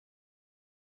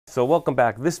So welcome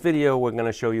back. This video we're going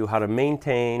to show you how to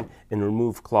maintain and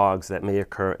remove clogs that may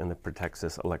occur in the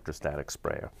Protexus electrostatic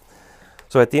sprayer.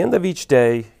 So at the end of each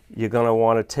day you're going to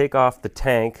want to take off the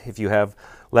tank if you have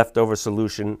leftover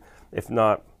solution. If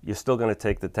not, you're still going to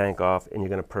take the tank off and you're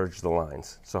going to purge the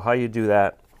lines. So how you do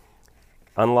that: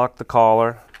 unlock the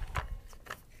collar,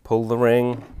 pull the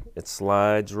ring, it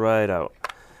slides right out.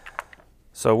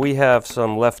 So we have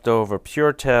some leftover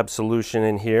Pure Tab solution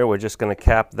in here. We're just going to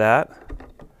cap that.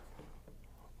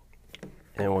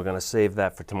 And we're going to save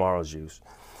that for tomorrow's use.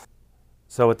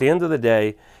 So at the end of the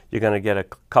day, you're going to get a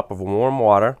cup of warm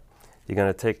water. You're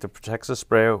going to take the Protexus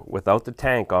sprayer without the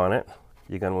tank on it.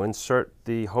 You're going to insert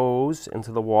the hose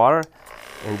into the water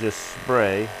and just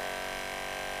spray.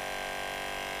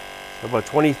 So about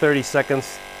 20-30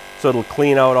 seconds, so it'll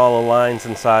clean out all the lines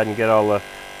inside and get all the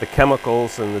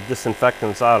chemicals and the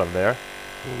disinfectants out of there.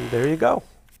 And there you go,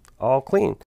 all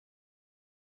clean.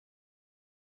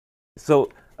 So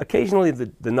occasionally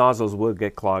the nozzles will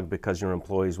get clogged because your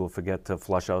employees will forget to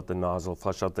flush out the nozzle,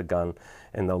 flush out the gun,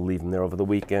 and they'll leave them there over the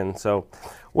weekend. So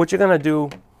what you're going to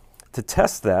do to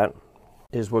test that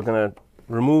is we're going to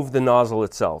remove the nozzle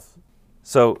itself.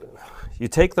 So you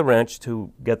take the wrench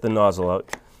to get the nozzle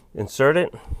out, insert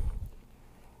it,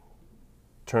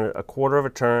 turn it a quarter of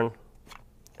a turn,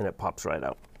 and it pops right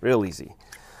out. Real easy.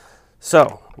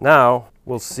 So now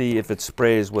we'll see if it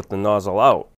sprays with the nozzle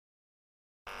out.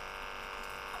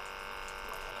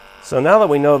 So now that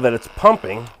we know that it's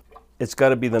pumping, it's got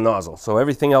to be the nozzle. So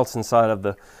everything else inside of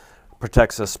the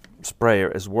Protexus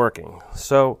sprayer is working.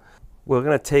 So we're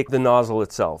going to take the nozzle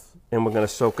itself and we're going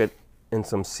to soak it in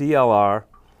some CLR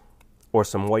or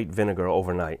some white vinegar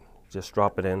overnight. Just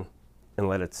drop it in and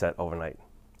let it set overnight.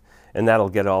 And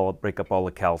that'll break up all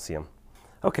the calcium.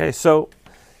 Okay, so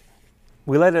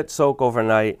we let it soak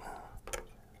overnight.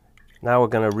 Now we're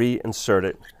going to reinsert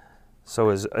it.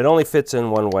 So it only fits in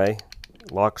one way.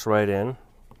 Locks right in.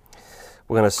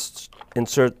 We're going to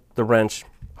insert the wrench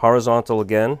horizontal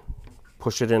again,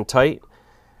 push it in tight,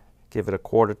 give it a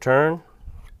quarter turn,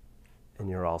 and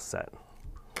you're all set.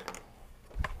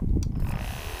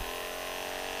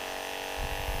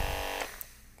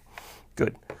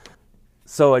 Good.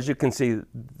 So as you can see,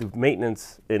 the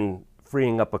maintenance in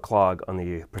freeing up a clog on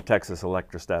the Protexus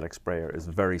electrostatic sprayer is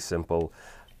very simple.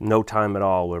 No time at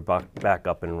all, we're back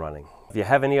up and running. If you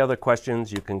have any other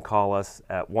questions, you can call us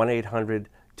at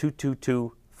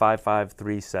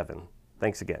 1-800-222-5537.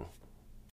 Thanks again.